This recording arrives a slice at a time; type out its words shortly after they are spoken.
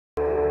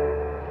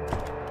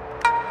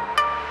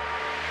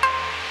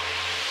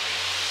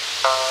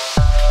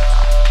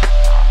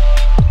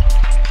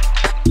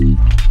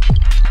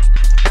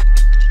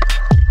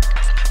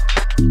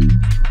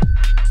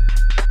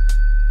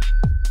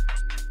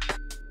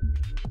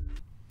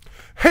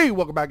Hey,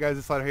 welcome back guys,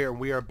 it's Slider here, and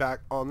we are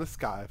back on the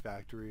Sky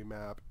Factory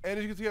map. And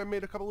as you can see, I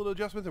made a couple little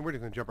adjustments, and we're just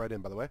going to jump right in,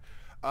 by the way.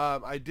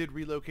 I did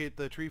relocate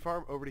the tree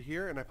farm over to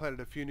here, and I planted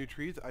a few new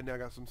trees. I now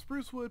got some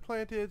spruce wood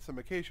planted, some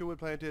acacia wood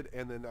planted,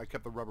 and then I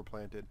kept the rubber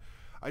planted.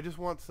 I just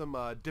want some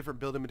different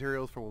building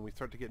materials for when we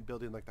start to get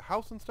building like the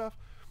house and stuff.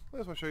 I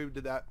just want to show you we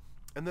did that.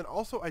 And then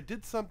also, I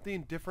did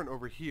something different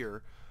over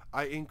here.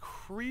 I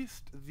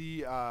increased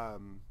the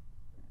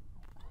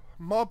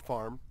mob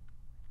farm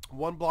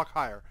one block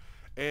higher.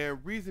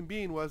 And reason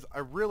being was I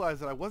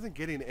realized that I wasn't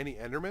getting any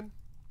Endermen,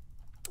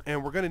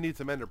 and we're going to need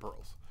some Ender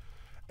Pearls.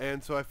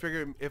 And so I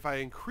figured if I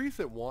increase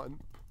it one,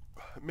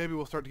 maybe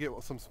we'll start to get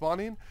some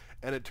spawning,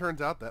 and it turns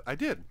out that I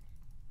did.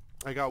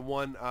 I got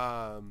one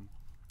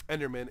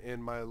Enderman in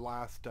my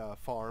last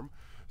farm.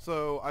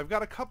 So I've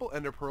got a couple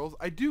Ender Pearls.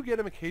 I do get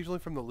them occasionally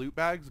from the loot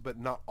bags, but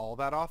not all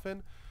that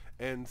often.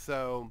 And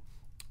so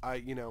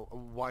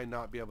why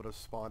not be able to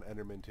spawn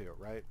Enderman too,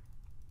 right?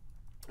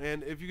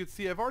 And if you could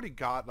see, I've already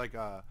got like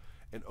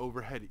an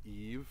overhead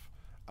eave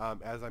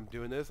as I'm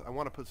doing this. I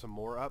want to put some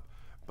more up,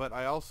 but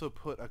I also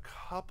put a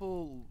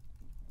couple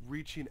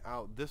reaching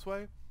out this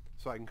way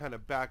so I can kind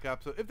of back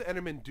up. So if the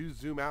Endermen do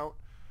zoom out,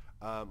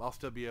 I'll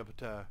still be able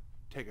to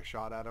take a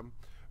shot at them.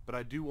 But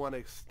I do want to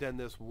extend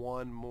this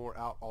one more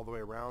out all the way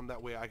around.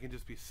 That way I can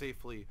just be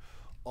safely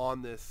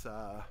on this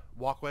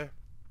walkway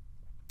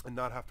and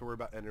not have to worry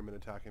about Endermen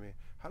attacking me.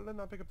 How did I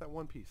not pick up that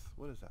one piece?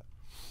 What is that?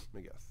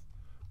 Let me guess.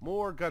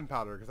 More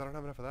gunpowder, because I don't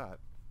have enough of that.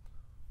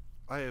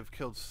 I have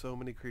killed so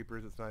many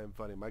creepers, it's not even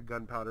funny. My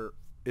gunpowder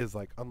is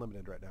like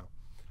unlimited right now.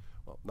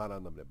 Well, not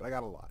unlimited, but I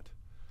got a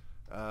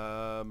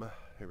lot.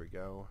 Here we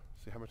go.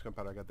 See how much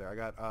gunpowder I got there. I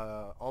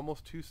got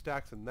almost 2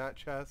 stacks in that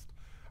chest.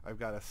 I've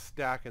got a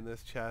stack in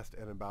this chest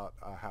and about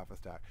half a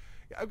stack.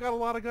 Yeah, I've got a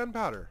lot of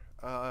gunpowder.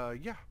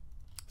 Yeah.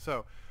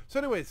 So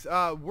anyways,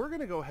 we're going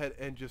to go ahead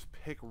and just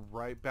pick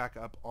right back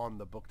up on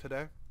the book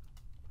today.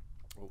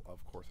 Oh,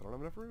 of course, I don't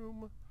have enough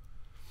room.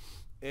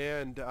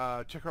 And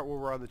check out where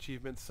we're on the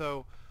achievements.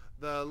 So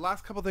the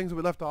last couple things that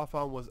we left off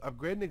on was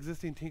upgrade an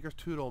existing Tinker's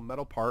Tool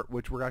metal part,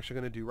 which we're actually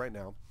going to do right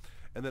now,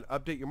 and then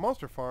update your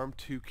monster farm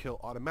to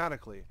kill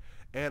automatically.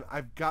 And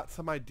I've got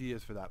some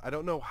ideas for that. I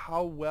don't know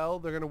how well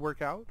they're going to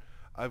work out.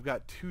 I've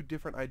got 2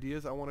 different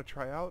ideas I want to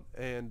try out,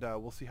 and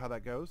we'll see how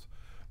that goes.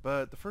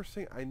 But the first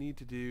thing I need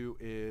to do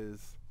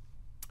is,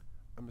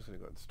 I'm just going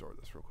to go ahead and store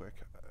this real quick.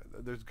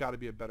 There's got to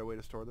be a better way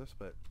to store this,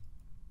 but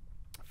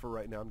for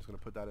right now I'm just going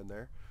to put that in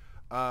there.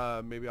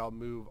 Maybe I'll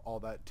move all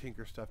that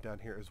Tinker stuff down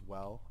here as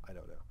well. I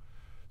don't know.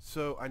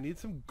 So I need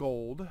some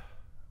gold.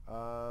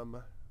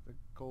 The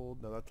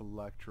gold, no, that's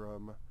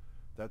Electrum.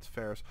 That's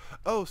Ferrous.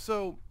 Oh,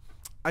 so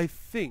I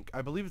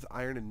believe it's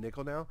iron and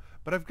nickel now,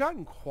 but I've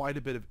gotten quite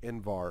a bit of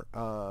Invar.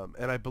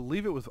 And I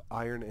believe it was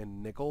iron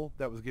and nickel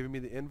that was giving me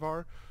the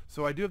Invar.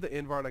 So I do have the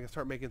Invar, and I can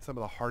start making some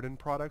of the hardened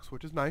products,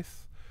 which is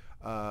nice.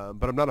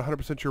 But I'm not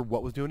 100% sure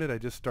what was doing it. I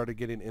just started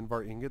getting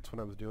Invar ingots when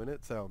I was doing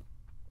it, so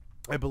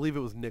I believe it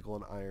was nickel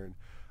and iron.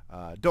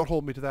 Don't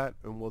hold me to that,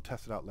 and we'll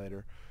test it out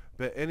later.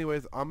 But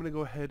anyways, I'm going to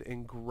go ahead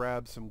and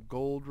grab some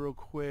gold real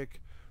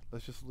quick.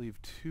 Let's just leave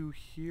 2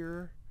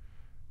 here,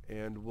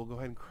 and we'll go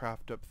ahead and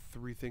craft up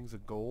 3 things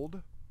of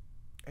gold.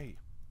 Hey,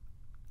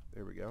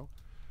 there we go.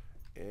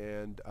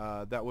 And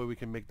that way we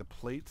can make the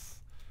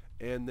plates.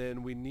 And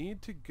then we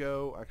need to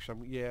go,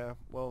 actually, yeah,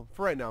 well,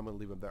 for right now I'm going to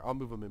leave them there. I'll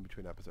move them in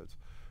between episodes.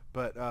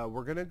 But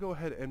we're going to go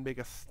ahead and make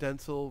a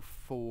stencil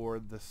for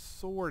the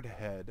sword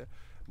head.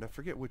 And I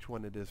forget which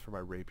one it is for my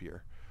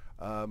rapier.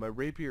 My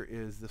rapier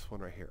is this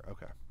one right here.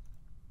 Okay.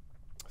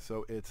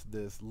 So it's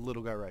this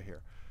little guy right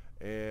here.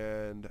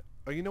 And,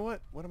 oh, you know what?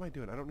 What am I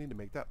doing? I don't need to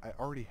make that. I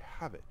already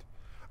have it.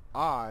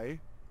 I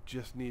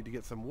just need to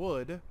get some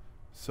wood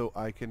so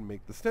I can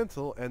make the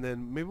stencil. And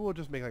then maybe we'll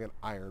just make like an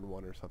iron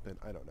one or something.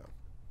 I don't know.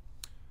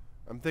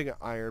 I'm thinking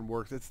iron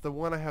works. It's the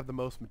one I have the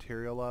most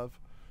material of.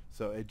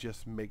 So it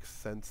just makes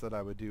sense that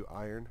I would do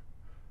iron.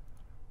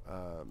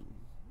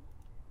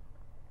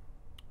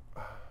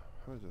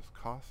 How does this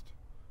cost?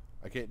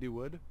 I can't do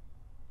wood?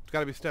 It's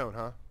gotta be stone,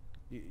 huh?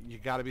 You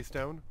gotta be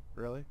stone?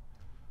 Really?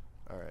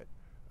 Alright.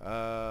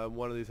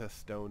 One of these has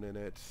stone in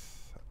it.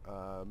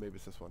 Maybe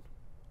it's this one.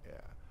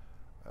 Yeah.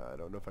 I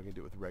don't know if I can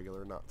do it with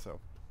regular or not, so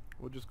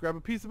we'll just grab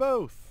a piece of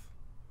both.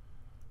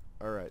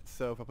 Alright,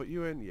 so if I put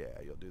you in, yeah,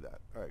 you'll do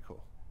that. Alright,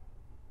 cool.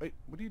 Wait,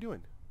 what are you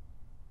doing?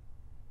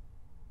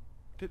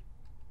 Did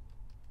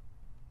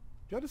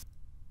I just...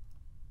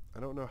 I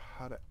don't know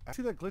how to...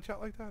 See that glitch out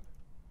like that?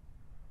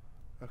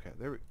 Okay,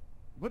 there we...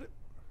 What?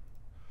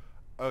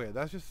 Okay,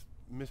 that's just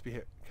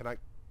misbehavior. Can I...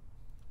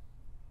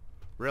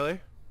 Really?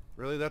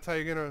 Really? That's how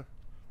you're gonna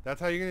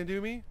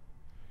do me?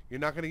 You're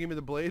not gonna give me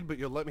the blade, but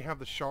you'll let me have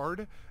the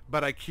shard,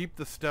 but I keep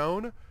the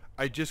stone?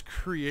 I just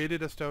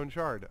created a stone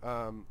shard.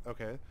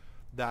 Okay.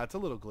 That's a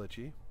little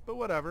glitchy, but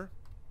whatever.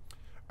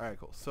 Alright,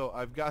 cool. So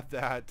I've got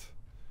that.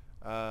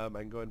 I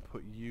can go ahead and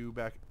put you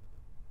back...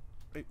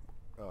 Wait.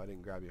 Oh, I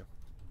didn't grab you.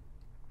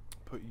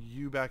 Put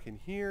you back in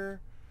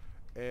here,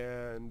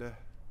 and...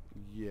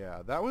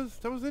 Yeah, that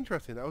was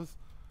interesting. That was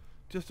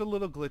just a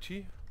little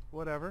glitchy.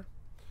 Whatever.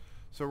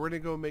 So we're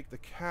going to go make the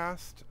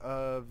cast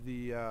of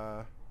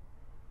the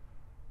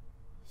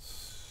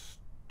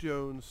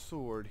stone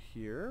sword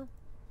here.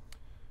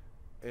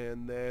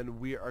 And then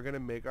we are going to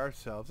make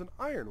ourselves an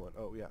iron one.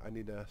 Oh, yeah, I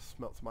need to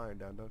smelt some iron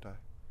down, don't I?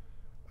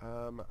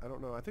 I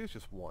don't know. I think it's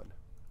just one.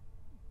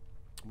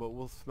 But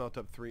we'll smelt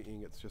up 3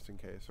 ingots just in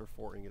case, or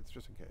 4 ingots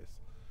just in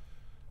case.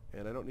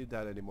 And I don't need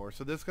that anymore.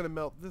 So this is going to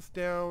melt this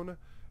down,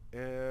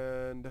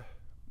 and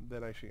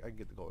then I can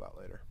get the gold out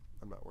later.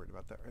 I'm not worried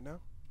about that right now.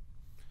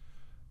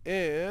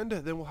 And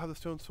then we'll have the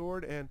stone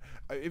sword, and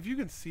if you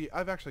can see,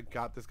 I've actually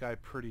got this guy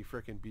pretty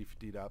freaking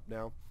beefed up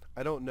now.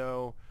 I don't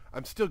know.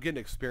 I'm still getting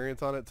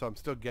experience on it, so I'm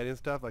still getting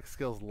stuff, like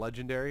skills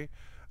legendary.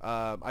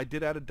 I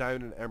did add a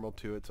diamond and emerald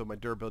to it, so my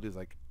durability is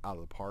like out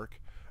of the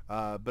park.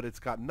 But it's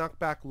got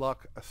knockback,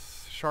 luck,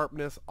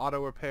 sharpness,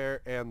 auto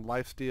repair, and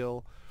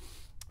lifesteal.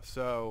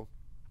 So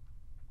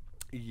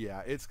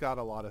yeah, it's got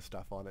a lot of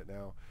stuff on it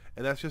now.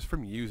 And that's just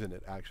from using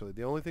it, actually.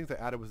 The only things I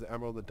added was the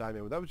emerald and the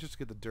diamond. That was just to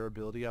get the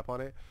durability up on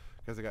it,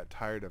 because I got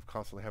tired of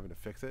constantly having to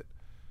fix it.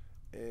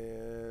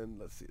 And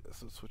let's see,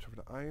 let's switch over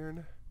to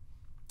iron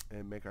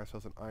and make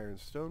ourselves an iron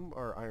stone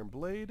or iron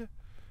blade.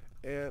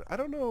 And I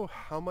don't know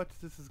how much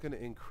this is going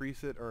to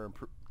increase it or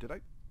improve. Did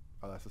I?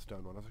 Oh, that's a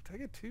stone one. I was like, did I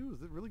get 2?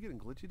 Is it really getting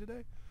glitchy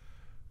today?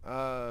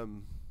 So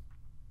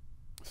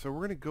we're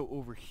going to go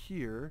over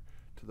here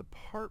to the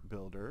part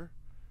builder,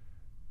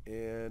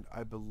 and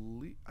I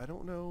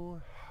don't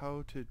know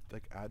how to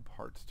like add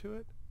parts to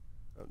it.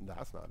 Oh,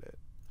 that's not it.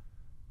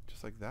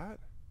 Just like that?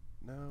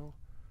 No.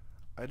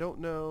 I don't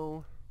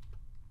know.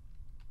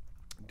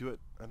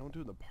 I don't do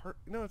it in the part.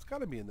 No, it's got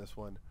to be in this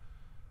one.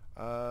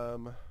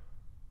 But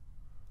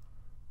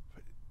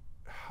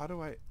how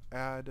do I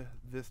add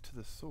this to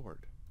the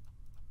sword?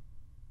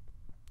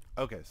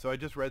 Okay, so I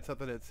just read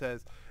something that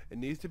says it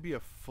needs to be a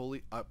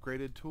fully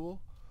upgraded tool.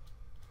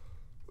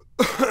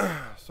 So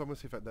I'm going to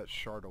see if that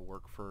shard will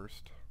work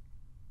first.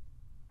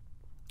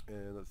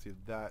 And let's see if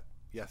that...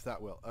 Yes,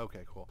 that will.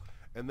 Okay, cool.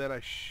 And then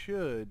I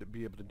should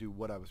be able to do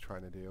what I was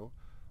trying to do,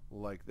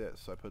 like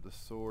this. So I put the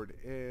sword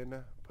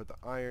in, put the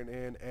iron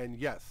in, and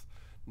yes,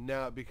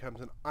 now it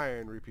becomes an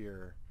iron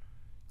rapier.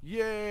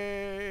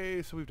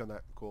 Yay! So we've done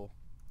that. Cool.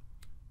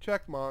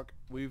 Check mark.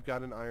 We've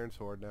got an iron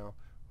sword now.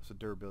 What's the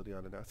durability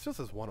on it now? It still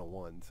says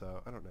 101,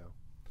 so I don't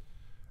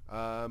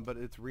know. But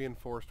it's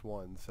reinforced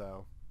 1,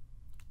 so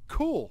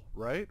cool,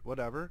 right?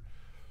 Whatever.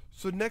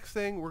 So next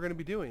thing we're going to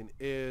be doing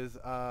is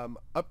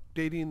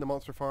updating the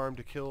monster farm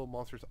to kill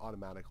monsters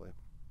automatically.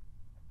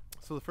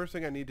 So the first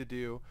thing I need to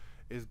do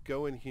is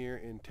go in here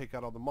and take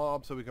out all the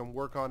mobs so we can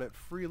work on it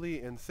freely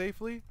and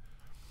safely.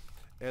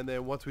 And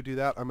then once we do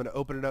that, I'm going to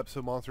open it up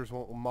so mobs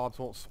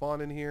won't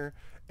spawn in here,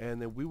 and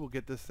then we will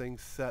get this thing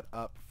set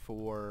up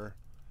for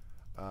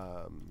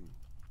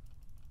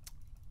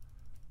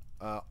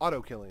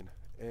auto killing,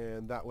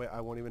 and that way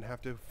I won't even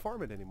have to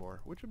farm it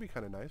anymore, which would be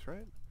kind of nice,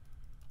 right?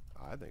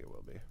 I think it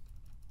will be.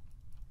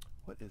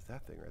 What is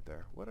that thing right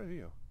there? What are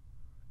you?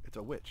 It's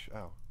a witch.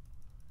 Oh.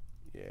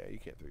 Yeah, you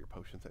can't throw your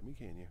potions at me,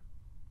 can you?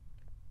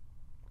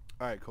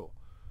 Alright, cool.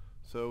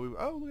 So,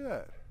 oh, look at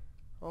that.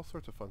 All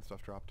sorts of fun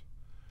stuff dropped.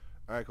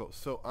 Alright, cool.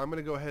 So, I'm going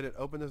to go ahead and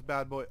open this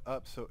bad boy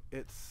up so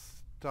it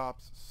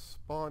stops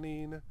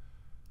spawning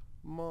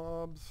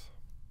mobs.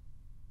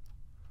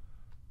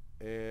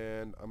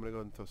 And I'm going to go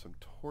ahead and throw some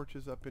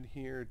torches up in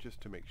here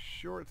just to make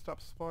sure it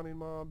stops spawning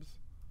mobs.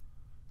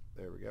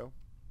 There we go.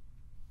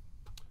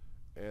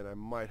 And I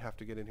might have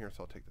to get in here,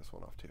 so I'll take this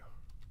one off too.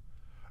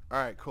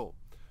 Alright, cool.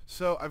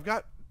 So I've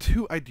got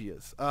 2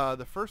 ideas.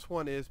 The first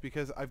one is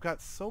because I've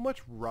got so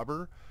much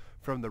rubber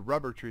from the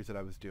rubber trees that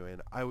I was doing,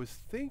 I was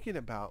thinking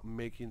about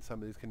making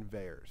some of these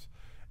conveyors.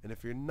 And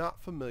if you're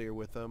not familiar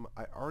with them,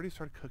 I already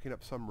started cooking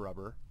up some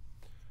rubber.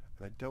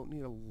 And I don't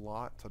need a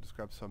lot, so I'll just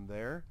grab some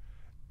there.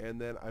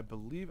 And then I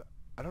believe,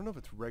 I don't know if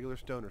it's regular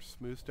stone or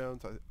smooth stone,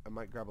 so I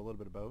might grab a little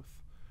bit of both.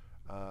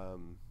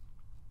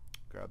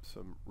 Grab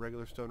some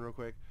regular stone real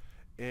quick.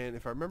 And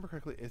if I remember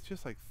correctly, it's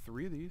just like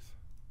 3 of these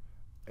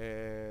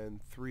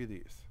and 3 of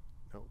these.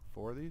 No,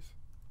 4 of these?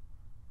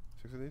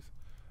 6 of these?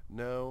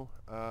 No.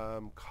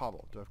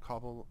 Cobble. Do I have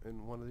cobble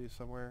in one of these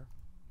somewhere?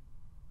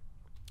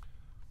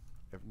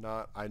 If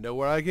not, I know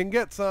where I can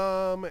get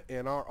some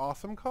in our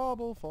awesome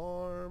cobble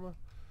farm.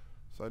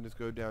 So I just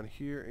go down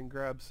here and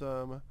grab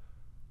some.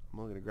 I'm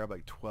only going to grab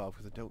like 12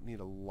 because I don't need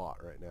a lot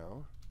right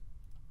now.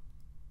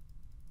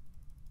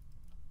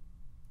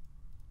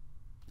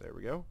 There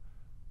we go.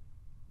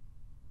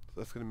 So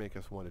that's going to make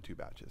us 1 to 2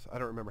 batches. I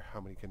don't remember how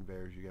many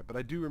conveyors you get, but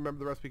I do remember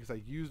the recipe because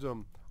I used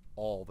them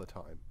all the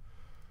time.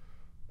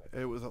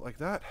 It was like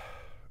that,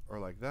 or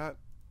like that.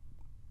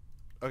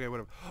 Okay,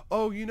 whatever.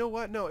 Oh, you know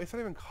what? No, it's not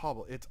even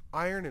cobble. It's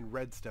iron and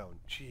redstone.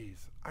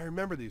 Jeez, I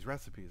remember these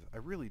recipes. I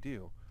really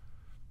do.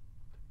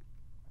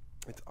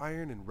 It's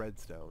iron and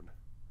redstone.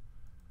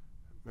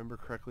 Remember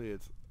correctly,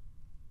 it's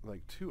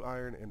like 2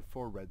 iron and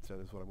 4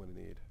 redstone is what I'm going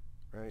to need.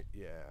 Right?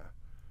 Yeah.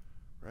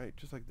 Right,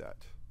 just like that.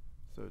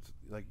 So it's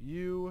like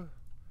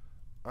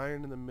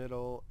iron in the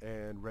middle,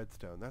 and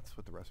redstone. That's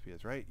what the recipe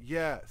is, right?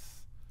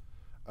 Yes!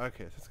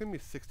 Okay, so it's going to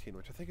be 16,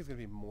 which I think is going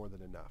to be more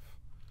than enough.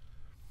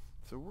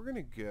 So we're going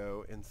to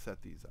go and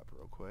set these up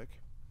real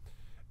quick.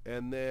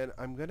 And then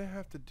I'm going to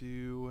have to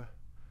do...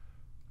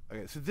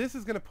 Okay, so this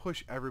is going to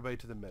push everybody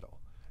to the middle.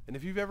 And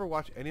if you've ever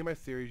watched any of my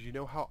series, you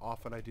know how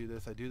often I do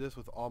this. I do this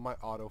with all my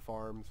auto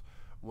farms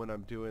when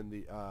I'm doing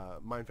the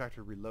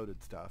Minefactory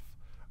Reloaded stuff.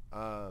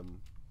 And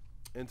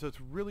so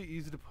it's really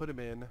easy to put them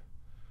in.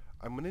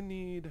 I'm going to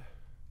need...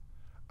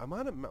 I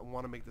might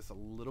want to make this a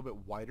little bit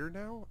wider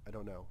now. I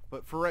don't know.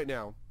 But for right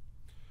now,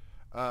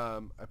 I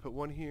put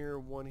one here,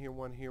 one here,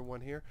 one here,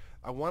 one here.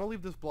 I want to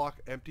leave this block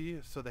empty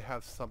so they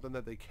have something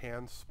that they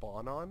can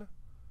spawn on.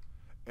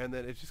 And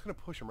then it's just going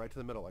to push them right to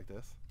the middle like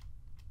this.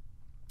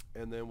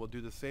 And then we'll do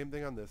the same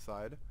thing on this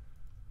side.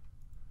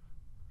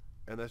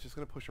 And that's just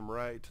going to push them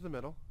right to the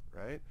middle,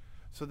 right?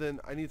 So then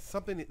I need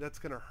something that's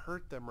going to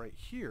hurt them right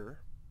here.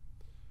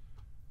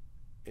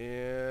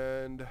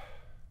 And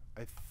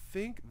I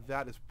think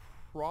that is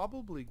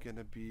probably going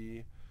to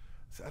be...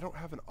 See, I don't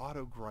have an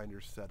auto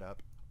grinder set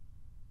up.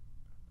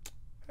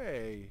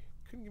 Hey,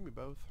 couldn't give me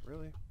both,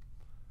 really?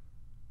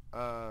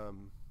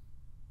 I'm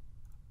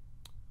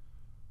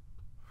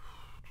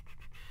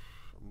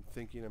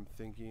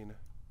thinking.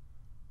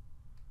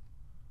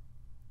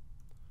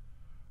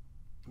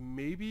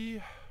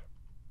 Maybe...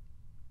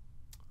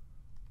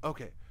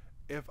 Okay,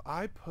 if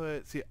I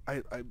put... See,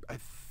 I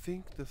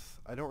think this...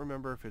 I don't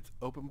remember if it's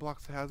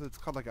OpenBlocks that has it. It's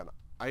called like an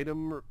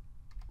item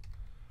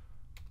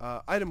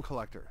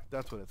collector.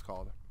 That's what it's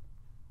called.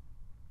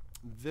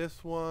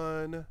 This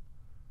one...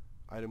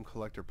 Item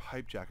collector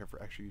pipe jacket for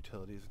extra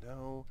utilities.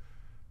 No.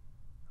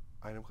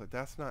 Item collector.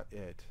 That's not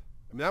it.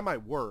 I mean, that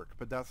might work,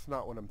 but that's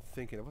not what I'm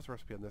thinking of. What's the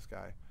recipe on this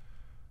guy?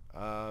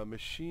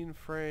 Machine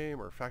frame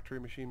or factory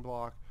machine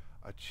block,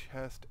 a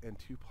chest, and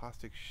 2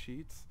 plastic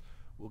sheets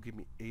will give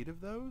me 8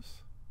 of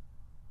those.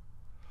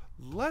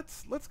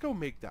 Let's go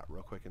make that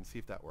real quick and see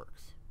if that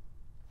works.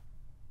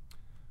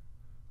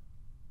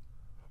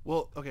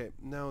 Well, okay,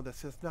 no,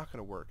 that's not going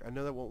to work. I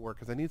know that won't work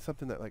because I need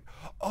something that like...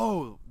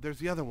 Oh, there's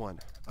the other one.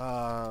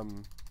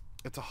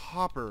 It's a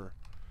hopper,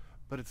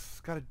 but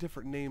it's got a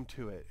different name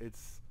to it.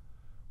 It's...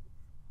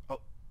 Oh,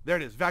 there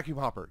it is. Vacuum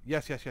hopper.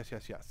 Yes.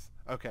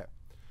 Okay.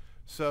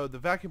 So the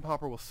vacuum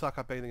hopper will suck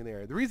up anything in the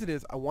area. The reason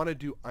is I want to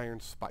do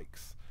iron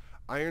spikes.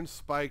 Iron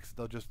spikes,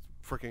 they'll just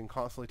freaking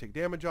constantly take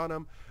damage on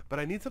them. But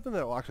I need something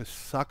that will actually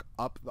suck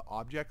up the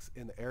objects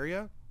in the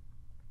area.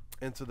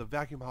 And so the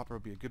vacuum hopper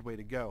would be a good way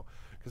to go.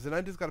 Because then I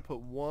just got to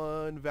put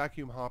one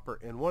vacuum hopper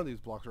in one of these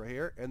blocks right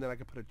here. And then I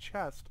can put a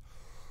chest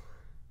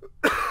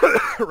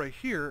right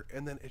here.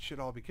 And then it should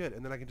all be good.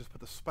 And then I can just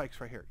put the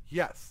spikes right here.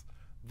 Yes,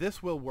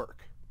 this will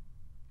work.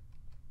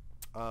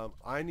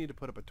 I need to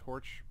put up a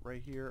torch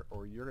right here,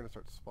 or you're going to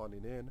start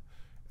spawning in.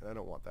 And I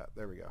don't want that.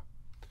 There we go.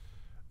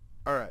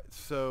 Alright,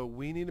 so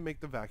we need to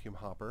make the vacuum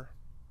hopper.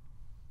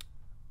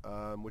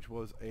 Which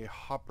was a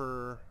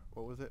hopper...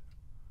 What was it?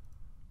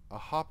 A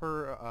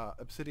hopper,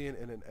 obsidian,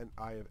 and an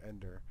eye of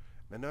ender.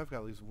 And I know I've got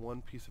at least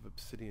one piece of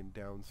obsidian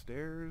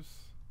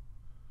downstairs.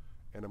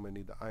 And I'm going to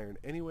need the iron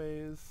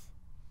anyways.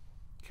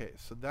 Okay,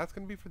 so that's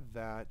going to be for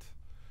that.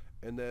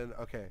 And then,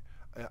 okay,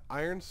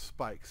 iron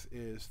spikes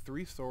is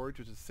 3 storage,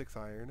 which is 6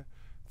 iron.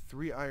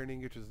 3 iron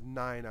ingots, which is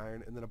 9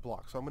 iron. And then a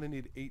block. So I'm going to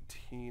need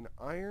 18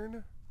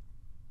 iron.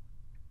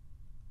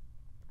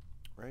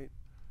 Right?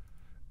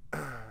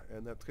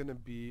 And that's going to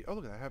be... Oh,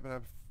 look, I happen to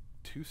have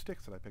 2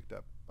 sticks that I picked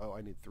up. Oh,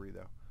 I need 3,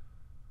 though.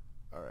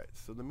 Alright,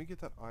 so let me get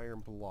that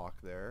iron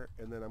block there,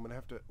 and then I'm going to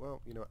have to, well,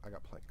 you know what, I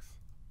got planks.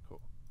 Cool.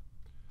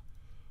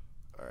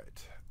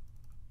 Alright,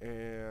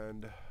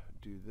 and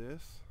do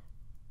this,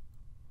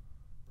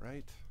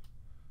 right?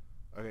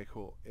 Okay,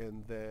 cool,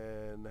 and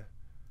then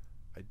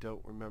I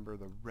don't remember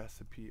the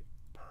recipe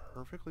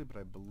perfectly, but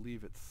I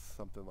believe it's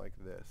something like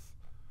this.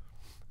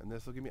 And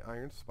this will give me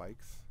iron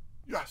spikes.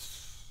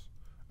 Yes!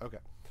 Okay.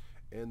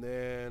 And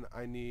then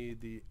I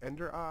need the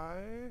ender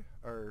eye,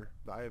 or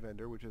the eye of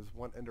ender, which is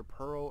 1 ender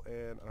pearl,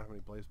 and I don't have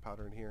any blaze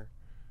powder in here.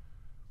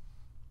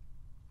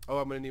 Oh,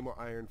 I'm going to need more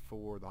iron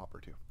for the hopper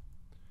too.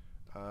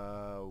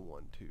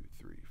 1, 2,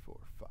 3, 4,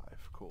 5.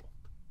 Cool.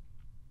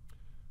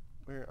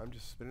 I'm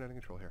just spinning out of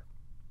control here.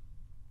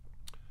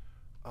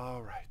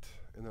 Alright.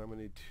 And then I'm going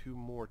to need 2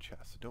 more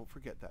chests. So don't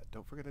forget that.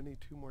 Don't forget I need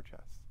 2 more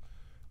chests.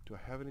 Do I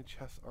have any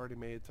chests already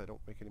made so I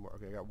don't make any more?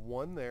 Okay, I got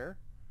 1 there.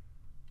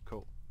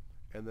 Cool.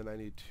 And then I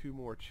need 2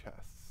 more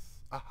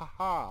chests.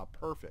 Ahaha!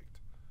 Perfect.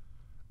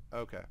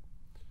 Okay.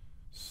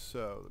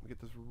 So, let me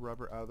get this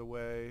rubber out of the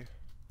way.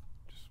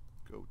 Just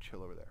go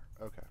chill over there.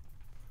 Okay.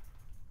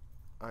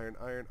 Iron,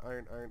 iron,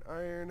 iron, iron,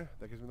 iron.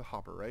 That gives me the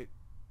hopper, right?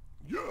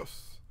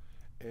 Yes!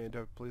 And do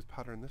I have blaze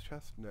powder in this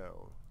chest?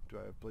 No. Do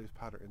I have blaze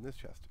powder in this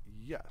chest?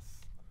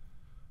 Yes.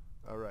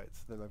 Alright,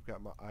 so then I've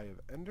got my eye of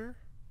ender.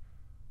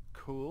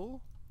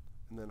 Cool.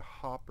 And then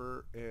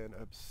hopper and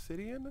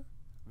obsidian.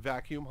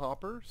 Vacuum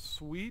hopper.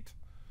 Sweet.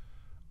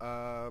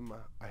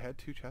 I had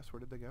 2 chests. Where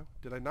did they go?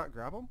 Did I not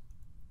grab them?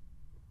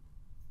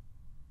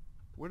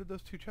 Where did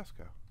those 2 chests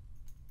go?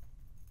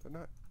 They're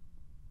not...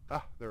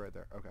 Ah, they're right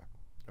there. Okay.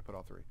 I put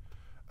all 3.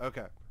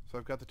 Okay. So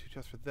I've got the 2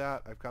 chests for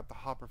that. I've got the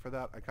hopper for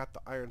that. I got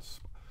the iron...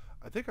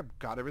 I think I've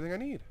got everything I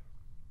need.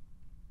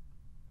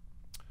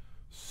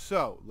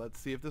 So let's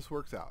see if this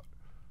works out.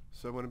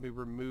 So I'm going to be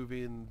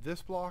removing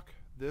this block,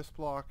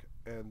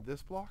 and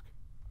this block.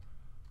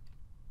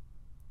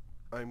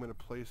 I'm going to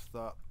place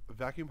the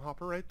vacuum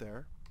hopper right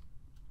there.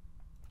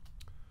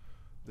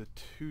 The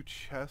two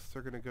chests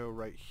are going to go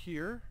right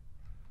here.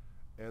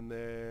 And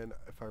then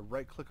if I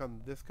right click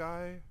on this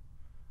guy,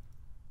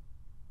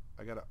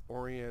 I got to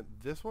orient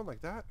this one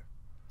like that.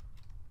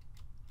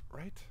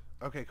 Right?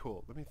 Okay,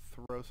 cool. Let me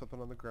throw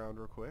something on the ground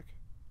real quick.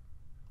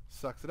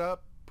 Sucks it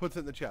up, puts it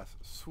in the chest.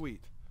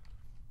 Sweet.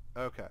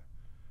 Okay.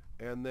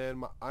 And then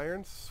my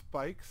iron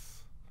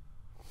spikes,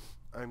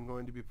 I'm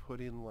going to be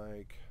putting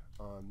like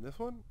on this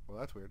one. Well,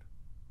 that's weird.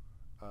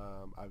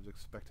 I was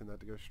expecting that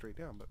to go straight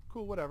down, but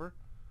cool, whatever.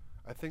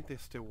 I think they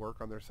still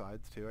work on their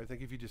sides too. I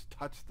think if you just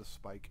touch the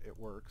spike, it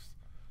works.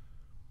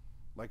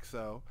 Like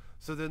so.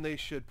 So then they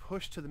should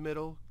push to the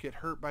middle, get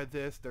hurt by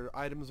this. Their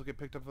items will get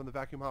picked up from the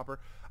vacuum hopper.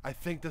 I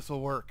think this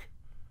will work.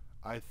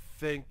 I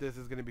think this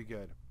is going to be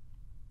good.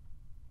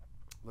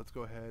 Let's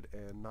go ahead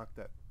and knock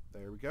that.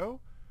 There we go.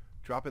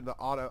 Drop in the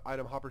auto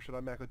item hopper should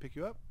automatically pick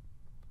you up.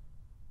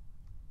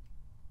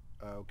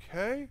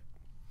 Okay.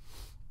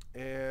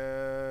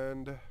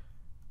 And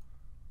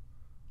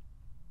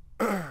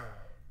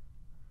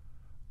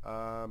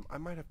I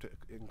might have to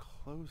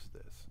enclose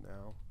this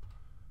now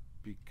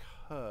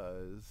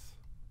because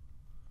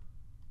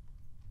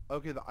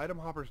okay, the item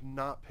hopper's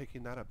not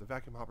picking that up. The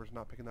vacuum hopper's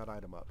not picking that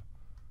item up.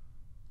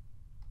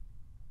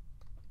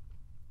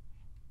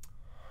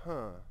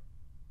 Huh.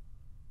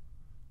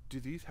 Do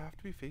these have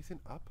to be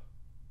facing up?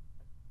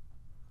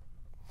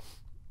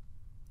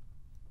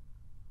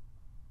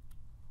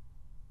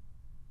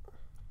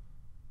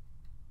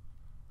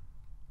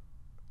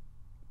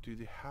 Do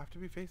they have to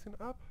be facing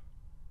up?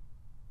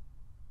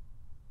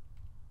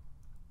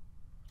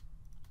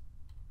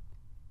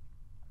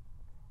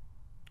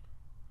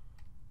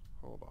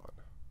 Hold on.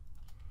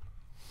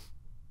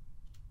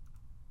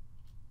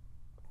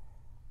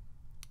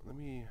 Let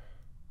me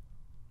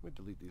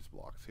delete these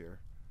blocks here.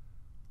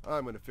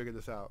 I'm going to figure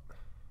this out.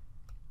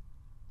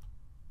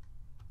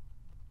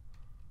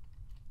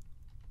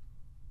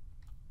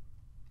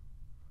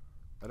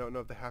 I don't know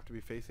if they have to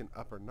be facing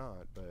up or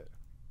not, but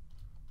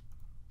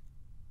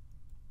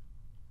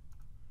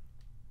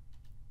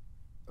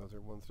oh, is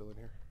there one still in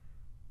here?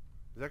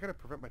 Is that going to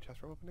prevent my chest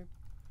from opening?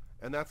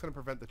 And that's going to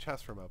prevent the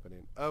chest from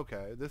opening.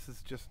 Okay, this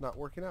is just not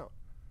working out.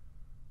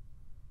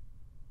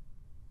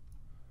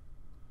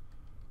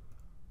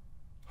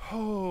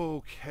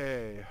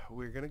 Okay,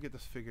 we're going to get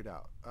this figured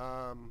out.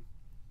 I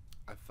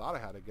thought I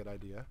had a good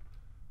idea.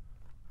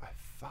 I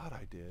thought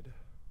I did.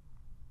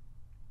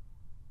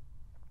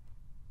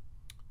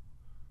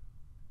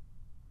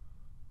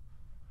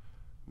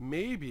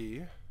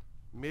 Maybe,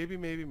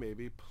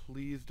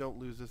 please don't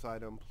lose this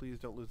item. Please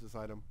don't lose this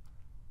item.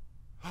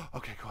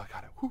 Okay, cool, I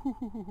got it.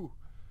 Woo-hoo-hoo-hoo-hoo.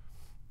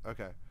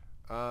 Okay.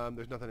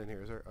 There's nothing in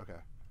here, is there? Okay.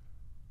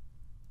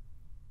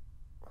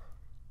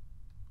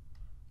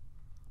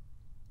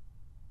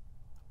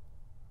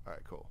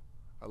 Alright, cool.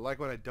 I like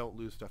when I don't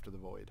lose stuff to the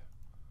void.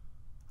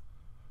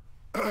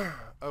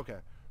 Okay,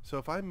 so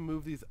if I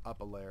move these up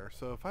a layer,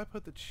 so if I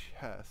put the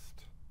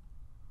chest...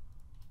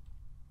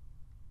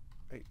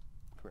 Hey,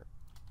 come here.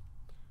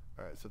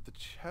 Alright, so if the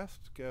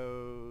chest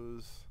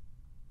goes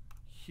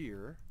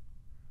here...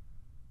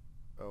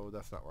 Oh,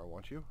 that's not where I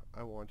want you.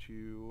 I want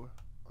you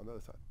on the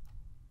other side.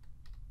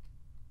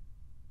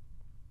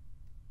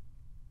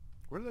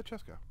 Where did that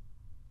chest go?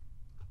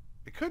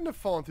 It couldn't have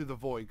fallen through the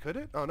void, could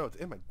it? Oh, no, it's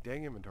in my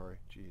dang inventory.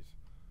 Jeez.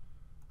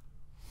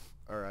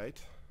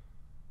 Alright.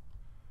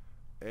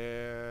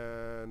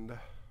 And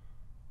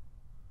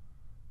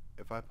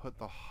if I put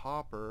the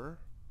hopper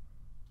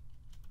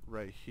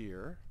right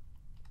here,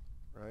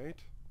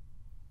 right?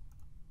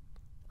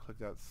 Click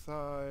that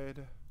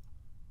side.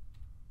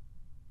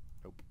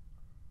 Nope.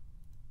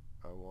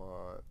 I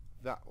want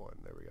that one.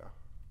 There we go.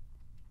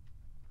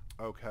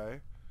 Okay.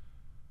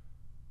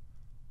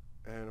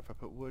 And if I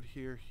put wood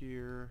here,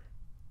 here,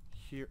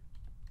 here,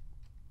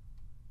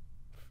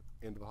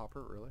 into the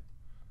hopper, really?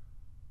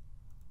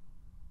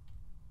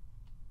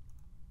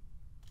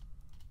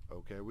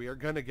 Okay, we are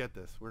gonna get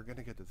this. We're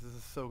gonna get this. This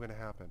is so gonna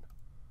happen.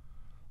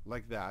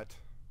 Like that.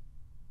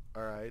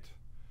 Alright.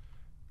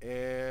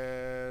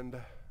 And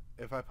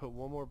if I put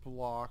one more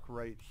block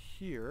right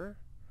here,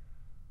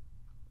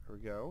 there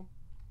we go.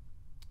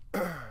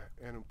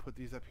 And put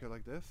these up here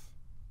like this.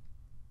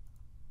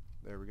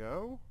 There we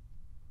go.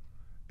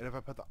 And if I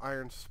put the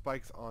iron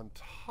spikes on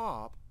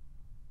top,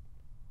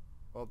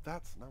 well,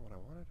 that's not what I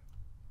wanted.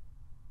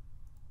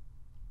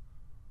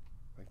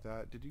 Like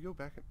that. Did you go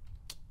back and...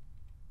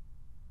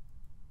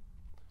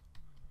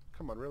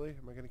 Come on, really?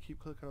 Am I going to keep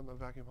clicking on the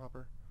vacuum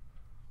hopper?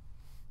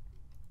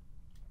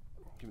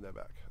 Give me that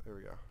back. There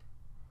we go.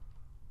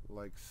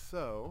 Like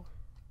so.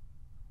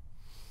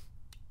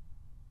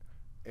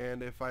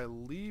 And if I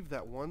leave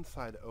that one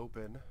side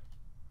open,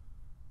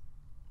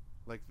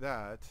 like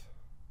that,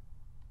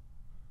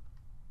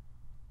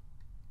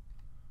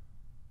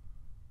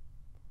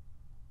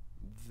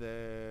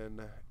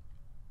 then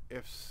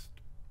if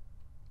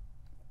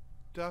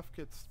stuff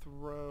gets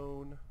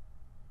thrown.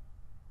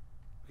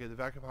 Okay, the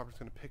vacuum hopper's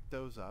going to pick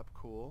those up.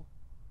 Cool.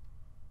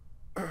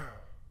 But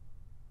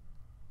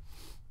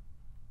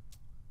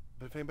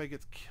if anybody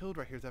gets killed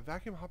right here, is that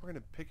vacuum hopper going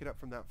to pick it up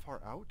from that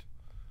far out?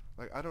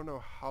 Like, I don't know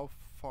how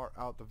far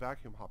out the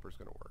vacuum hopper is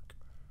going to work.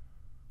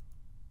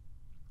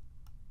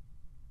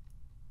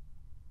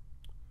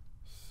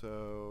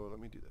 So, let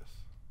me do this.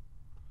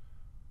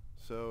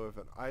 So, if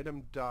an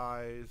item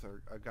dies,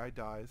 or a guy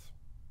dies,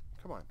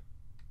 come on.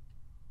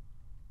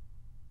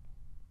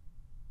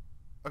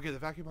 Okay, the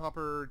vacuum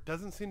hopper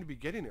doesn't seem to be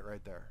getting it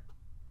right there.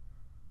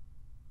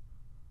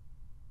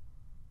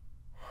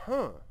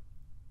 Huh.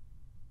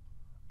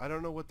 I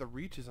don't know what the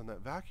reach is on that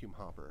vacuum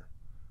hopper.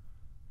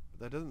 But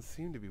that doesn't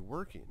seem to be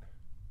working.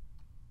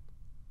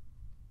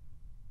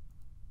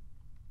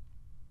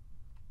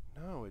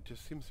 No, it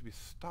just seems to be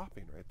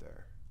stopping right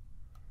there.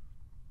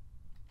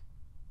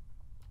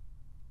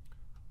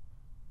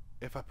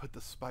 If I put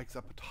the spikes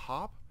up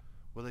top,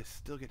 will they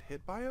still get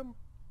hit by them?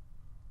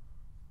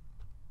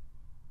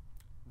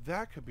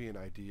 That could be an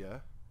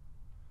idea.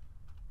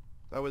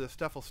 That way the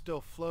stuff will still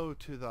flow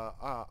to the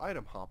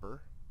item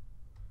hopper.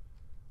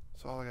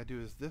 So all I gotta do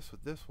is this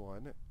with this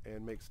one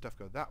and make stuff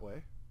go that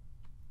way.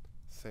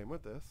 Same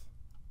with this.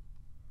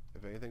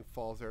 If anything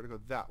falls there, to go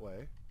that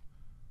way.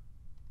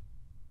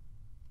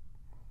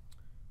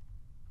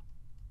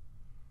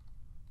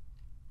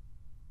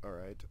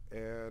 Alright,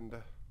 and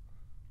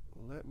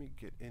let me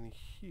get in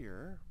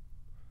here.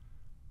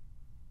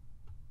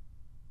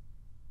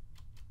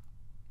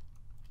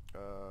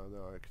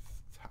 No,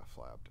 it's half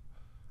slabbed.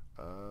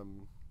 I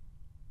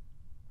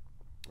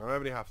don't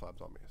have any half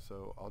slabs on me,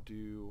 so I'll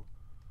do...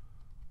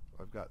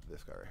 I've got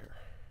this guy right here.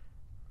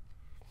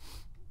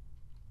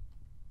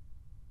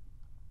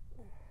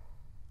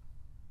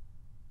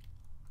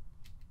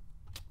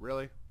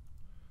 Really?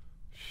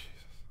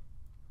 Jesus.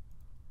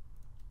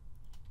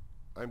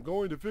 I'm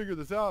going to figure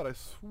this out. I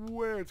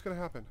swear it's going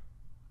to happen.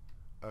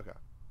 Okay.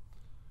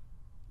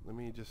 Let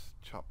me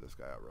just chop this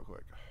guy out real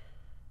quick.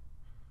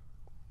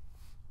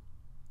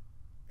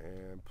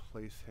 And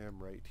place him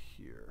right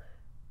here.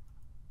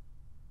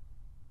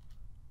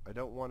 I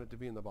don't want it to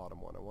be in the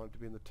bottom one. I want it to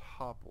be in the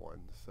top one.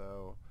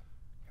 So,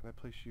 can I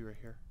place you right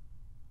here?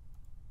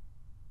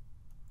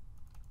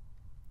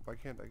 Why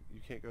can't I?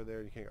 You can't go there.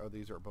 And you can't. Oh,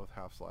 these are both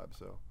half slabs.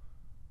 So,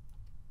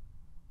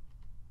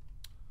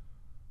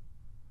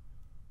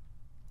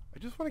 I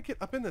just want to get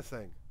up in this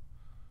thing.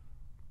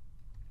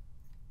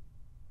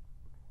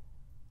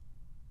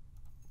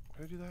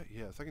 Can I do that?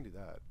 Yes, I can do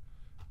that.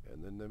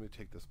 And then let me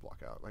take this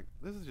block out. Like,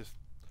 this is just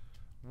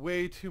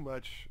way too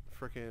much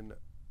freaking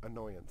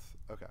annoyance.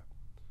 Okay.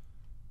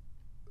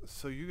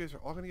 So you guys are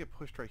all going to get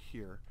pushed right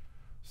here.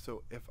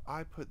 So if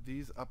I put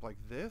these up like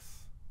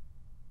this,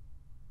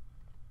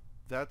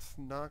 that's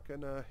not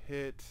going to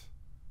hit...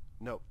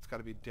 Nope, it's got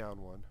to be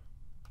down one.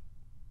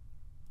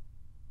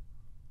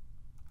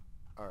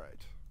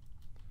 Alright.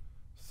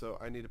 So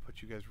I need to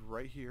put you guys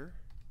right here.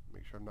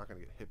 Make sure I'm not going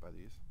to get hit by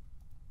these.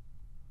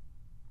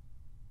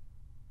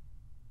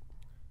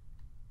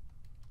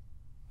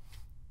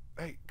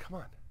 Hey, come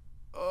on.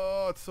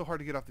 Oh, it's so hard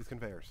to get off these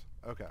conveyors.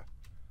 Okay.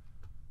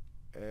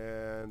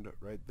 And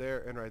right there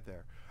and right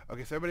there.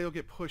 Okay, so everybody will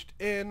get pushed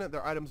in.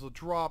 Their items will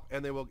drop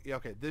and they will... Yeah,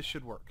 okay, this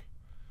should work.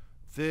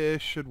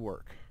 This should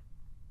work.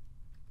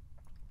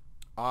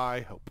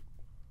 I hope.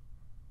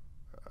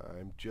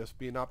 I'm just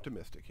being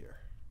optimistic here.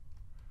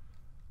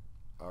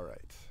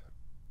 Alright.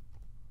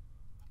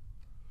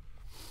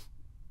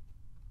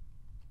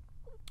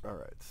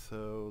 Alright,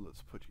 so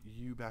let's put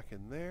you back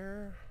in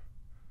there.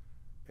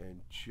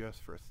 And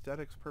just for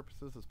aesthetics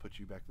purposes, let's put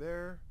you back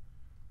there.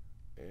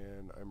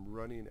 And I'm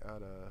running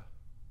out of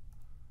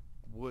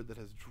wood that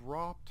has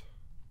dropped.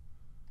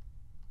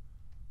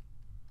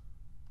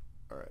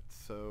 Alright,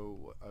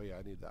 so... Oh yeah,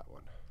 I need that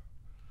one.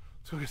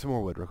 Let's go get some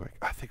more wood real quick.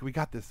 I think we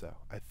got this, though.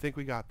 I think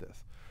we got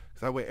this.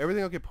 Because that way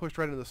everything will get pushed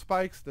right into the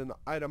spikes. Then the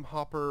item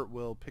hopper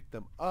will pick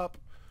them up.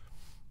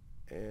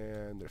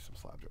 And there's some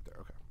slabs right there.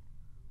 Okay.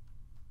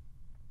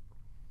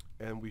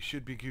 And we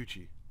should be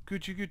Gucci.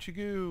 Gucci, Gucci,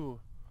 goo!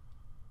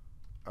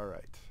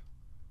 Alright.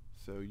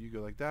 So you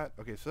go like that.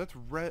 Okay, so that's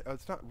red.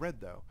 It's not red,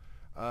 though.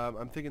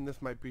 I'm thinking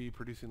this might be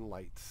producing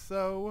light.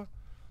 So,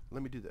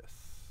 let me do this.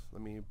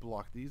 Let me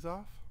block these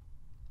off.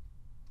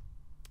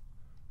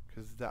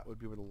 Because that would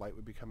be where the light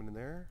would be coming in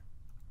there.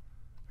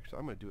 Actually,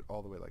 I'm going to do it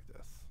all the way like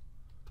this.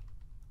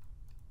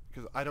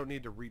 Because I don't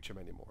need to reach them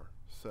anymore.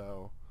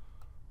 So,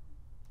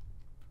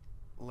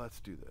 let's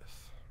do this.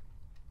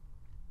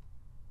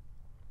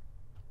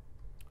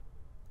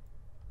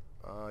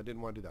 I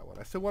didn't want to do that one.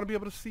 I still want to be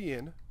able to see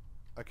in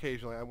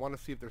occasionally. I want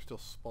to see if they're still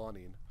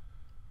spawning.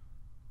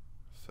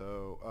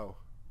 So, oh.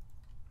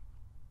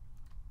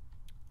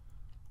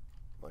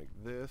 Like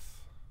this.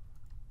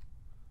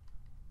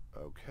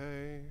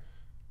 Okay.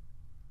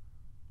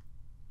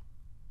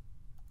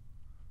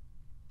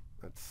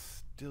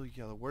 That's still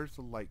yellow. Where's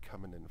the light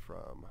coming in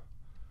from?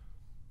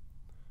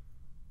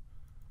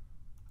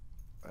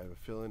 I have a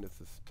feeling it's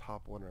this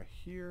top one right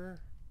here.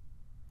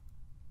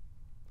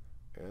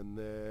 And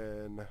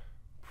then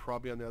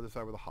probably on the other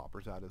side where the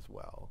hopper's at as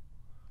well.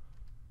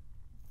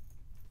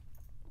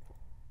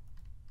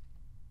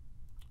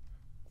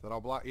 Is that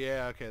all black?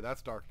 Yeah, okay,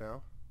 that's dark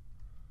now.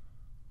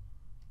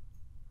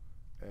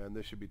 And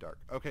this should be dark.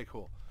 Okay,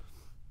 cool.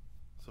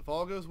 So if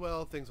all goes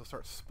well, things will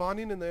start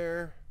spawning in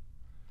there.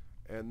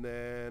 And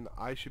then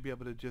I should be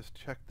able to just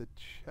check the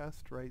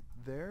chest right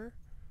there.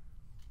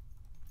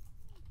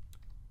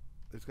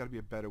 There's got to be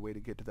a better way to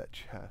get to that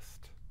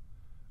chest.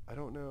 I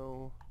don't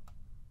know.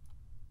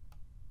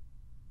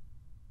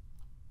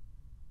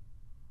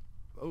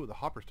 Oh, the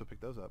hopper still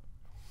picked those up.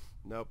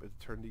 Nope, it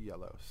turned to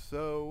yellow.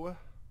 So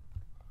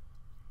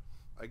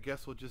I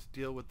guess we'll just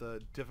deal with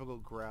the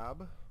difficult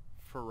grab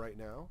for right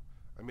now.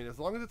 I mean, as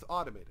long as it's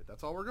automated,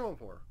 that's all we're going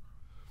for.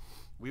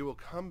 We will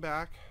come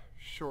back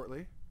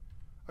shortly.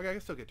 Okay, I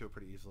can still get to it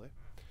pretty easily.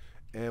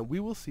 And we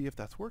will see if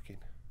that's working.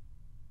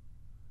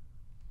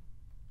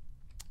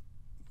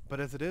 But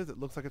as it is, it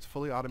looks like it's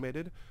fully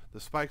automated. The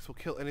spikes will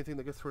kill anything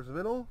that gets towards the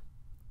middle.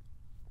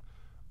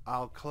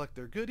 I'll collect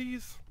their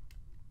goodies.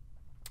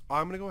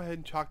 I'm going to go ahead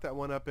and chalk that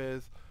one up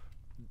as...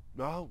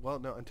 Oh, well,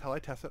 no, until I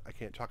test it, I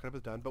can't chalk it up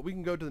as done. But we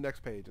can go to the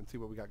next page and see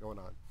what we got going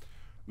on.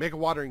 Make a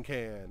watering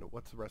can.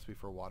 What's the recipe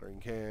for a watering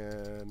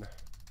can?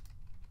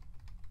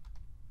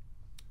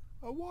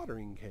 A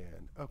watering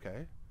can.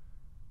 Okay.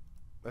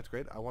 That's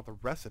great. I want the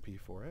recipe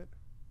for it.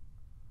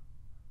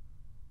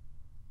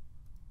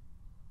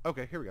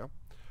 Okay, here we go.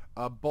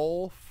 A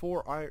bowl,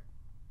 4 iron...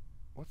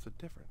 What's the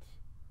difference?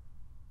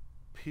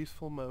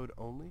 Peaceful mode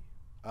only?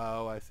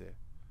 Oh, I see.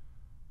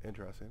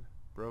 Interesting.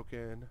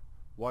 Broken.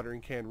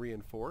 Watering can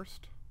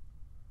reinforced.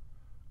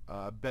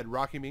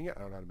 Bedrocky ingot.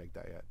 I don't know how to make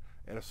that yet.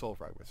 And a soul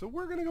fragment. So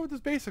we're going to go with this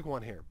basic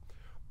one here.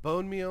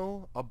 Bone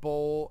meal, a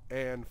bowl,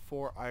 and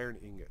 4 iron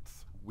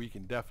ingots. We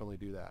can definitely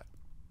do that.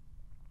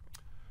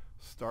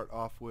 Start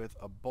off with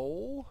a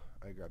bowl.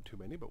 I grabbed too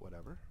many, but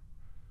whatever.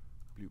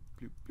 Bloop,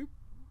 bloop, bloop.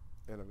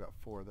 And I've got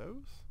 4 of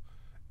those.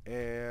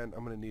 And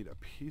I'm going to need a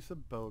piece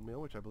of bone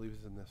meal, which I believe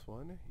is in this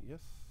one. Yes.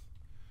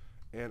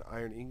 And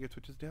iron ingots,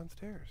 which is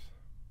downstairs.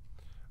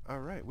 All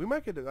right. We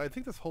might get... I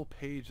think this whole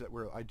page that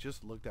I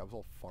just looked at was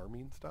all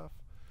farming stuff.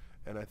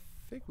 And I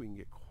think we can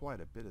get quite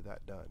a bit of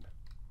that done.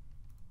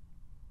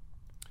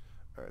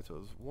 All right. So it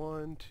was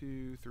 1,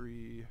 2,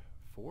 3,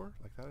 4.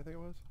 Like that, I think it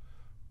was.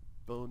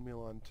 Bone meal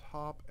on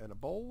top and a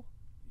bowl.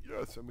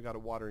 Yes. And we got a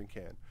watering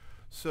can.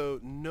 So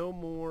no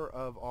more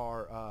of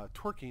our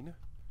twerking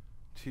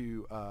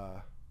to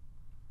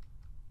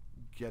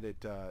get it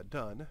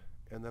done.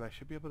 And then I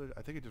should be able to...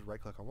 I think I just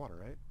right-click on water,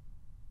 right?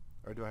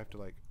 Or do I have to,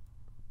 like...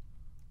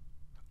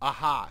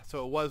 Aha!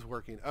 So it was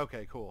working.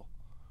 Okay, cool.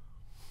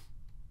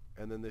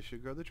 And then this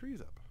should grow the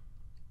trees up.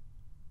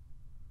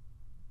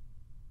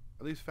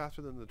 At least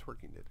faster than the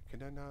twerking did.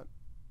 Can I not...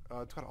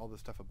 it's got all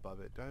this stuff above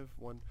it. Do I have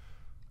one...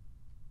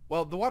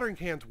 Well, the watering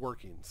can's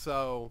working.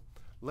 So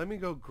let me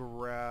go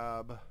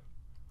grab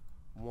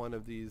one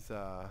of these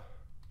guys,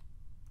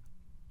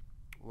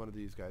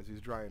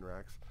 these drying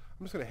racks.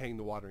 I'm just going to hang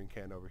the watering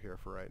can over here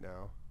for right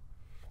now.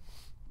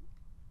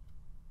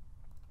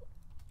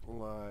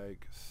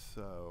 Like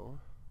so.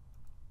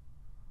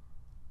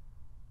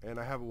 And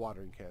I have a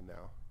watering can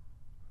now.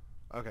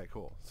 Okay,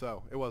 cool.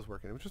 So it was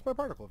working. It was just my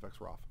particle effects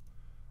were off.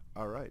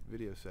 Alright,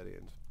 video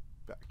settings.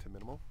 Back to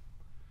minimal.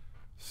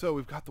 So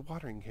we've got the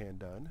watering can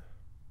done.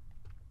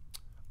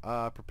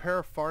 Prepare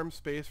a farm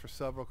space for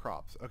several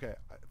crops. Okay,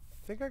 I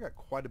think I got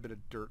quite a bit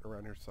of dirt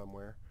around here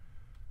somewhere.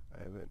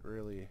 I haven't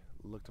really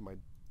looked at my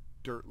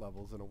dirt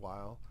levels in a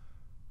while.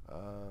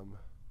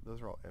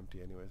 Those are all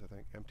empty anyways, I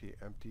think. Empty,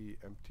 empty,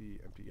 empty,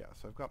 empty. Yeah,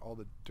 so I've got all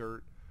the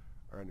dirt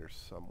around here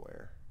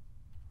somewhere.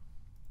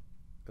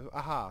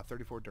 Aha,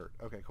 34 dirt.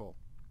 Okay, cool.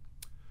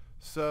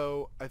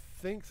 So I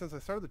think since I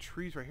started the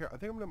trees right here, I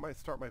think might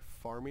start my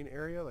farming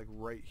area like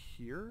right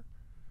here.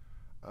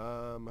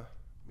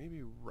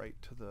 Maybe right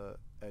to the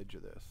edge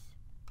of this.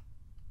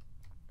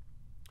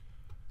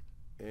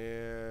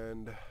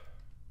 And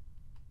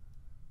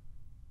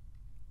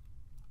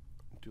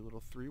do a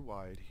little 3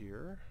 wide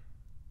here.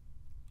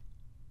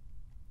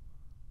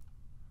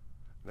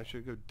 And I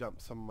should go dump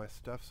some of my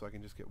stuff so I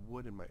can just get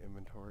wood in my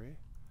inventory.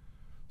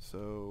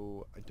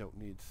 So I don't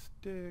need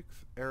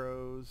sticks,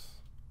 arrows,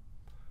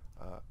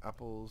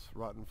 apples,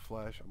 rotten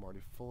flesh. I'm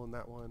already full in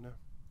that one.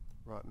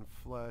 Rotten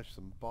flesh,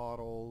 some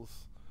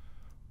bottles,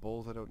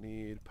 bowls I don't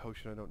need,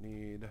 potion I don't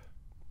need.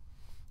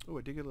 Oh,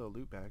 I did get a little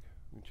loot bag.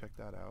 Let me check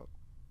that out.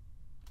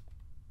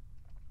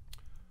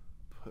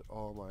 Put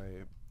all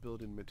my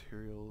building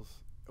materials.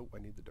 Oh, I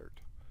need the dirt.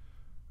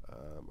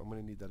 I'm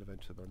going to need that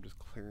eventually, but I'm just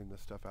clearing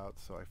this stuff out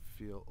so I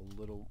feel a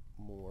little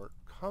more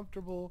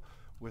comfortable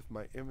with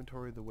my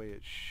inventory the way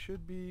it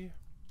should be.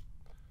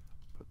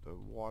 Put the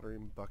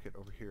watering bucket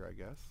over here, I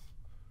guess.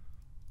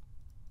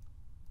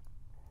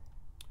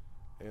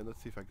 And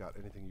let's see if I got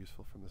anything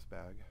useful from this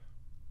bag.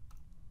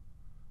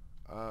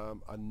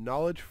 A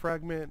knowledge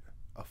fragment,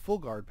 a full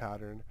guard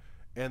pattern,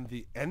 and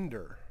the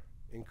ender.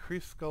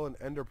 Increased skull and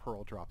ender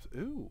pearl drops.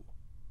 Ooh,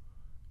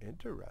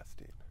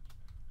 interesting.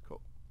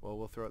 Cool. Well,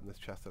 we'll throw it in this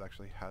chest that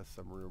actually has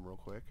some room real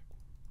quick.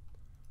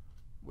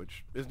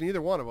 which is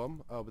neither one of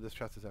them. Oh, but this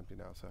chest is empty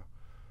now, so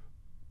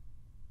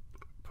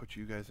put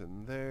you guys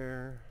in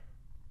there.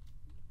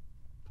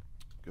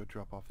 Go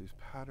drop off these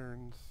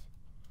patterns.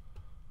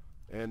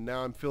 And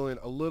now I'm feeling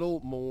a little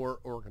more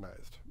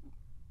organized.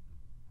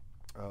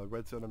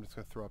 Redstone I'm just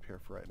going to throw up here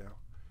for right now.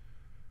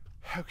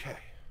 Okay.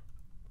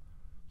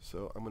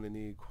 So I'm going to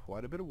need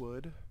quite a bit of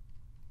wood.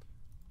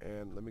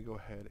 And let me go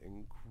ahead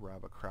and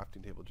grab a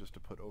crafting table just to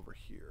put over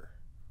here.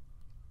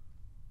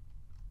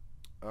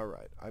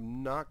 Alright,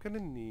 I'm not going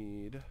to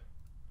need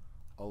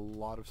a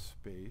lot of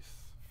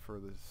space for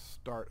the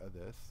start of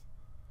this.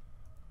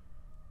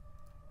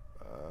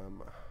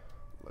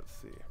 Let's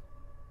see.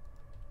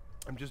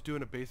 I'm just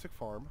doing a basic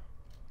farm.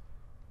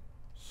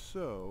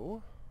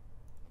 So,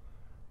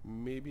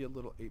 maybe a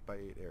little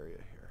 8x8 area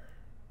here.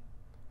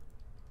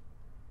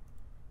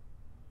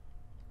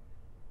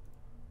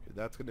 Okay,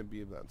 that's going to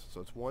be that.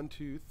 So it's 1,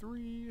 2,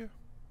 3,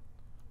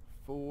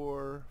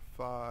 4,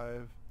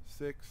 5,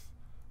 6,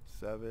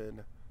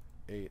 7,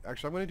 8.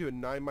 Actually, I'm going to do a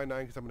 9x9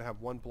 because I'm going to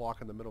have one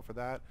block in the middle for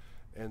that.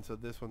 And so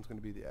this one's going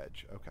to be the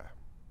edge. Okay.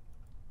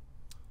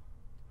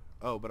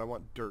 Oh, but I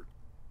want dirt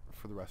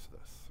for the rest of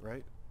this,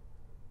 right?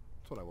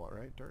 That's what I want,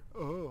 right? Dirt.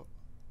 Oh.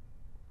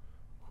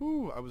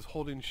 Whew, I was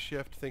holding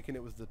shift thinking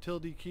it was the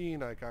tilde key,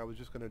 and like I was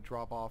just going to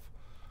drop off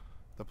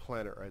the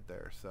planet right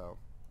there, so.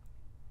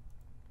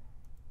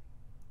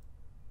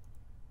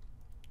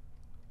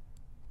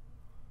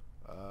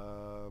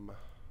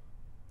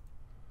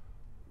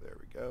 There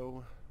we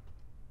go.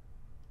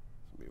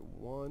 It's going to be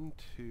 1,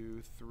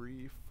 2,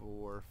 3,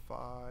 4,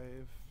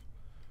 5,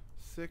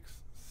 6,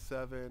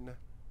 7,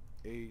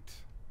 8,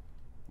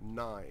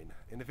 9.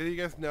 And if any of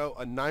you guys know,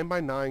 a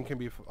 9x9 can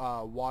be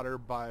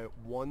watered by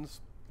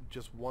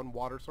just one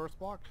water source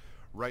block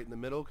right in the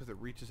middle because it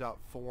reaches out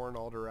 4 in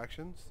all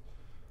directions.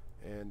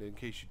 And in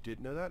case you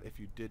did know that, if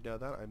you did know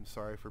that, I'm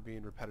sorry for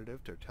being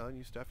repetitive to telling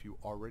you stuff you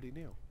already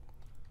knew.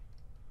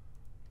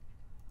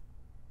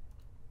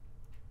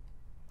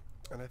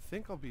 And I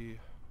think I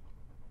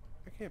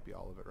can't be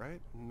all of it, right?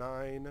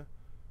 9,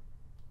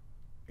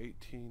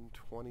 18,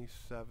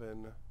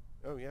 27.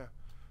 Oh yeah.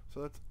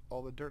 So that's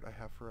all the dirt I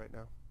have for right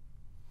now.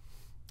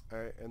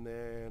 Alright, and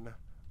then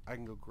I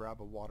can go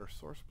grab a water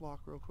source block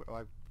real quick. Oh,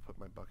 I put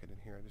my bucket in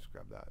here. I just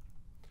grabbed that.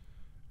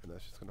 And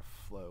that's just going to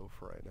flow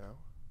for right now.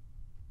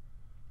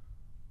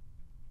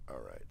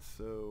 Alright,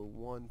 so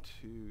 1,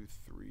 2,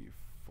 3,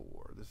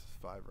 4. This is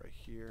 5 right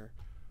here.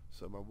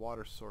 So my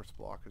water source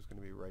block is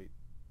going to be right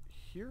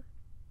here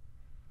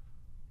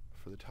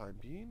for the time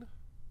being.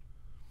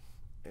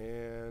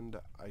 And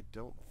I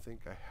don't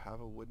think I have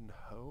a wooden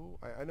hoe.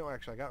 I know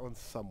actually I got one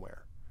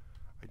somewhere.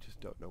 I just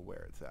don't know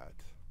where it's at.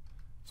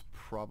 It's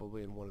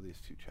probably in one of these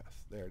 2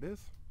 chests. There it is.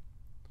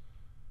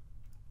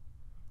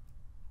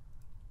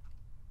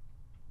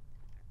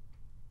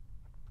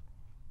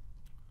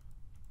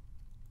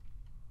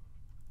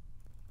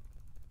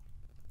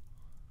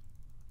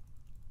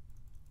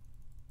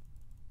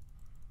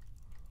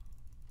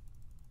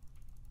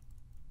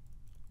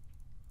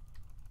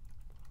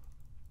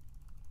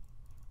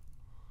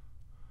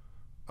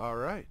 All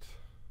right.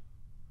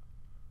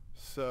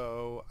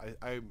 So,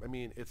 I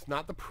mean, it's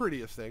not the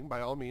prettiest thing,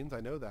 by all means, I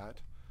know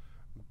that.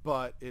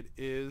 But it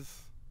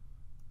is,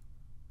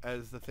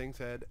 as the thing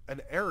said,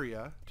 an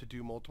area to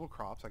do multiple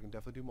crops. I can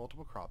definitely do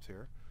multiple crops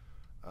here.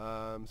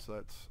 So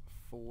that's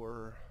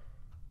 4,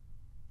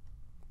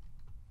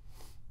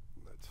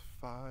 that's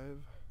 5,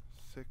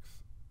 6,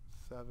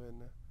 7,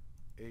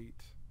 8,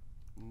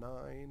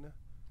 9,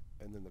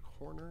 and then the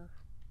corner.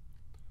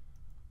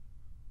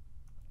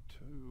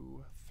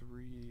 2,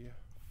 3,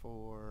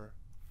 4,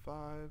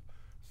 5,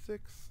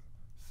 6,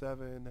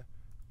 7,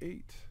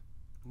 8,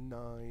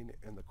 9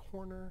 in the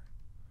corner,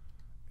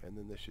 and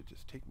then this should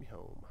just take me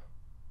home.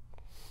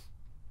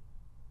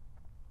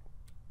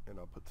 And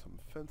I'll put some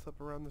fence up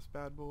around this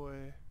bad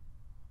boy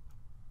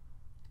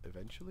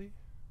eventually,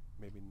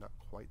 maybe not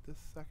quite this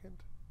second.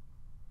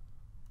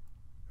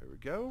 There we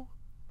go.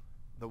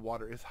 The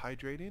water is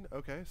hydrating.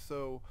 Okay,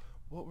 so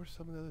what were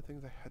some of the other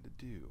things I had to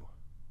do?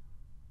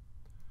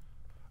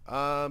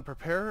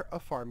 Prepare a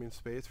farming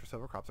space for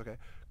several crops. Okay.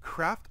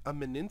 Craft a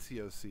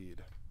Menincio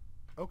seed.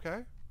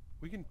 Okay.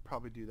 We can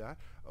probably do that.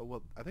 Oh,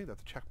 well, I think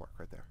that's a check mark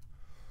right there.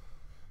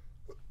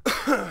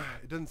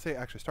 It doesn't say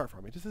actually start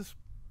farming. It just says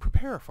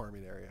prepare a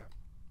farming area.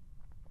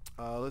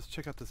 Let's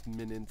check out this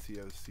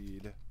Menincio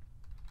seed.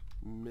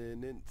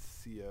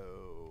 Menincio.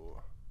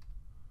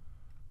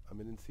 A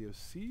Menincio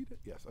seed?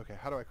 Yes. Okay.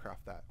 How do I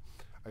craft that?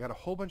 I got a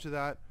whole bunch of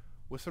that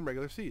with some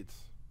regular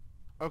seeds.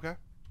 Okay.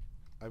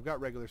 I've got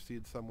regular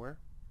seeds somewhere.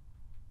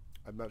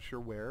 I'm not sure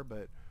where,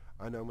 but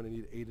I know I'm going to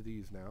need 8 of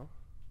these now.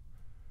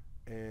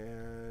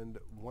 And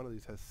one of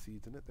these has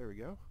seeds in it. There we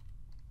go.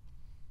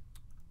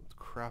 Let's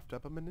craft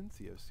up a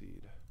Menincio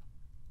seed.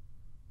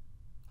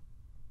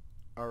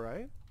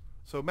 Alright.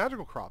 So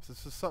magical crops.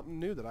 This is something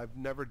new that I've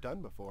never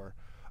done before.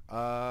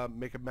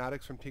 Make a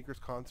Maddox from Tinker's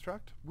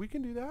Construct. We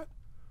can do that.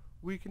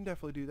 We can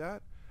definitely do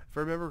that. If I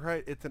remember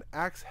right, it's an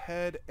axe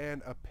head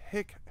and a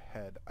pick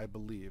head, I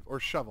believe. Or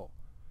shovel.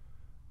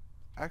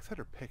 axe head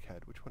or pick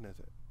head? Which one is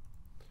it?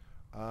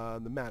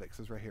 The Maddox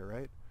is right here,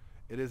 right?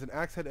 It is an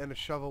axe head and a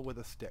shovel with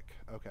a stick.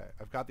 Okay,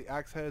 I've got the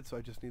axe head, so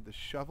I just need the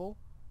shovel.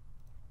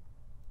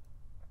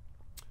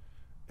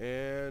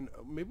 And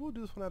maybe we'll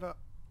do this one out of...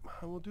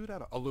 We'll do it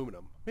out of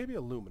aluminum. Maybe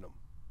aluminum.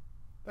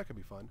 That could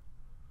be fun.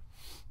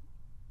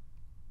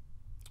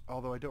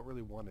 Although I don't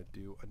really want to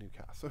do a new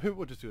cast. So maybe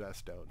we'll just do that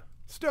stone.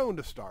 Stone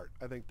to start.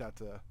 I think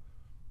that's a...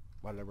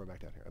 Why did I run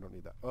back down here? I don't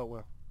need that. Oh,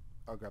 well.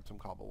 I'll grab some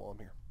cobble while I'm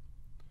here.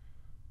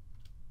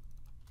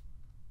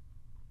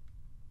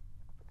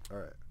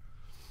 Alright.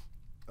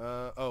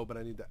 Oh, but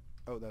I need that.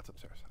 Oh, that's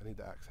upstairs. I need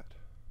the axe head.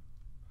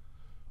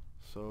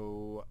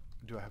 So,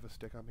 do I have a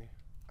stick on me?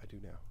 I do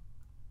now.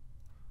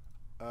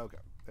 Okay,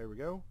 there we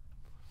go.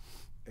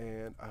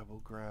 And I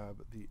will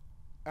grab the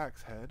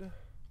axe head,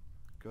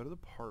 go to the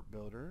part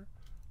builder,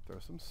 throw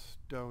some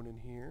stone in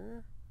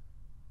here.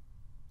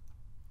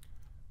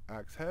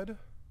 Axe head,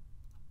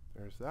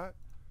 there's that.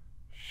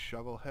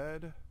 Shovel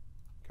head,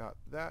 got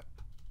that.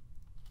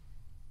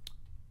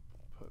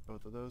 Put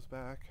both of those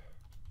back.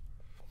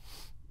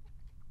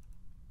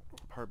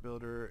 Part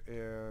builder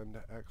and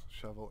axe,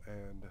 shovel,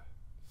 and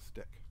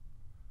stick.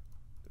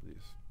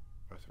 These.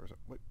 Vice versa.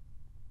 Wait.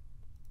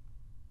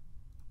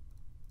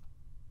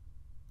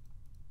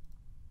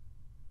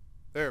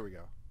 There we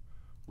go.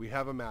 We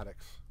have a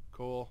Maddox.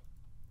 Cool.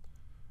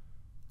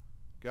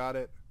 Got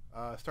it.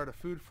 Start a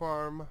food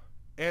farm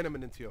and a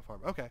Manintio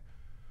farm. Okay.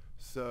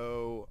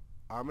 So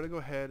I'm going to go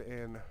ahead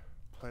and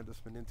plant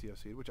this Manintio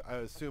seed, which I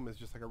assume is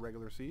just like a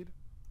regular seed.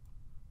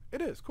 It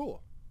is.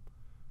 Cool.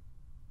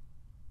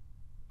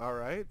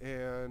 Alright.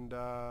 And,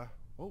 oh,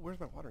 where's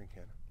my watering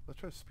can? Let's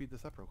try to speed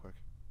this up real quick.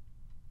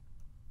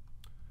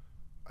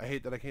 I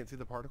hate that I can't see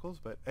the particles,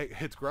 but hey,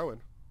 it's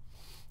growing.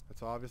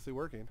 It's obviously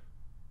working.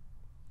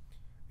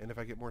 And if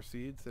I get more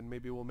seeds, then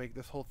maybe we'll make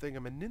this whole thing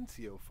a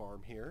Manintio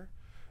farm here.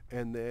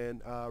 And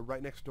then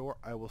right next door,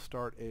 I will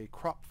start a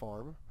crop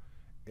farm.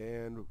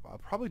 And I'll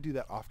probably do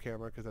that off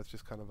camera because that's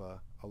just kind of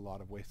a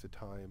lot of wasted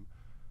time.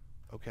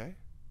 Okay.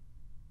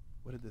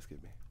 What did this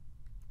give me?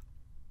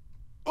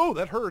 Oh,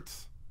 that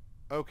hurts.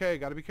 Okay,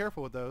 got to be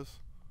careful with those.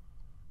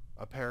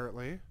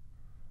 Apparently.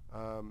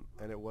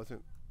 And it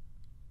wasn't,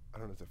 I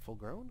don't know, is it full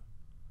grown?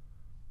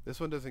 This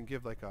one doesn't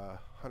give like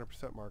a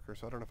 100% marker,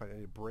 so I don't know if I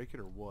need to break it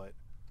or what.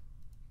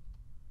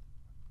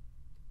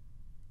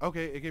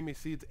 Okay, it gave me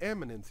seeds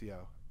and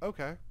Manintio.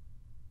 Okay.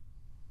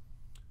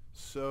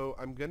 So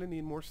I'm going to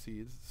need more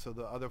seeds, so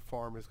the other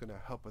farm is going to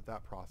help with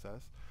that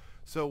process.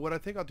 So what I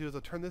think I'll do is I'll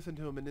turn this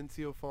into a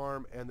Manintio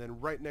farm, and then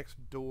right next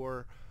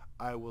door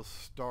I will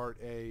start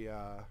a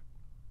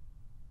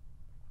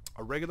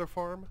regular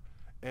farm,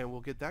 and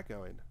we'll get that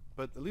going.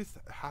 But at least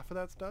half of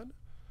that's done.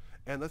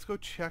 And let's go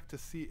check to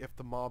see if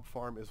the mob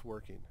farm is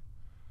working.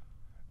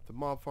 If the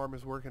mob farm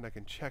is working, I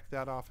can check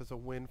that off as a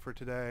win for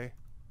today.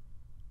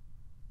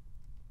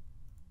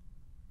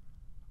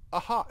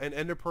 Aha, an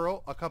ender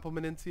pearl, a couple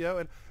Manintio,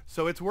 and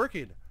so it's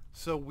working.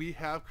 So we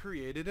have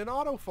created an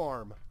auto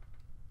farm.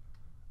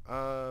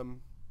 I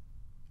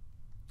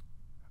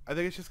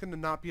think it's just going to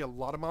not be a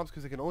lot of mobs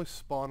because they can only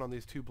spawn on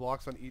these 2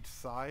 blocks on each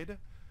side.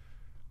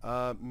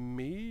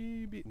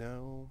 Maybe,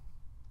 no.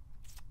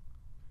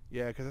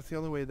 Yeah, because that's the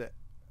only way that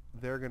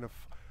they're going to...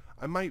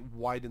 I might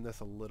widen this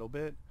a little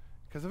bit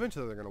because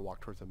eventually they're going to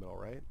walk towards the middle,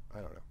 right?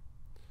 I don't know.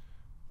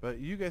 But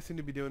you guys seem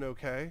to be doing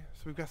okay.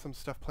 So we've got some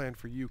stuff planned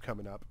for you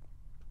coming up.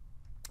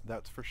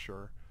 That's for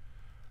sure.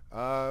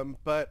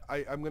 But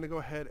I'm going to go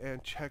ahead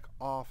and check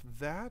off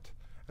that.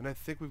 And I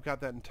think we've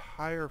got that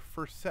entire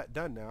first set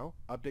done now.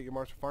 Update your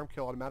Martian farm,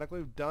 kill automatically.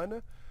 We've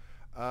done.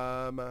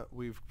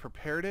 We've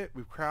prepared it.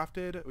 We've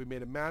crafted. We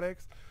made a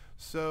Maddox.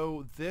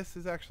 So this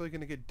is actually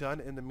going to get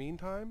done in the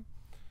meantime.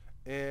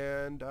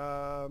 And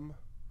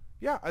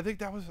yeah, I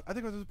think it was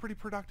a pretty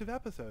productive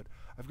episode.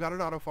 I've got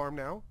an auto farm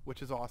now,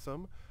 which is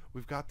awesome.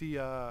 We've got the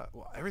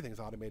well, everything's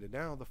automated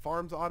now. The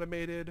farm's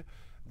automated.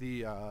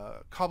 The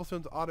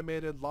cobblestone's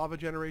automated, lava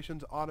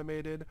generation's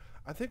automated.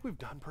 I think we've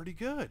done pretty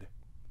good.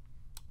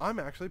 I'm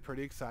actually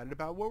pretty excited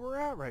about where we're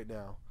at right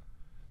now.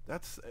 I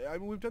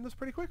mean, we've done this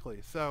pretty quickly.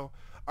 So,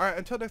 all right,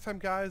 until next time,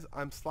 guys,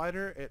 I'm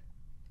Slider.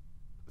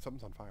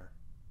 Something's on fire.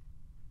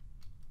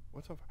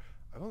 What's on fire?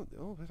 The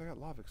only place I got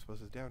lava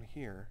exposed is down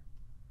here.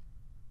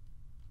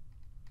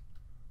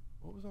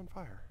 What was on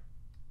fire?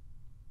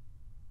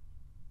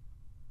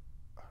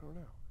 I don't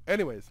know.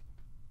 Anyways,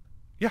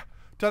 yeah.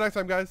 Till next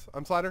time, guys,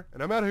 I'm Slider,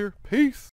 and I'm out of here. Peace!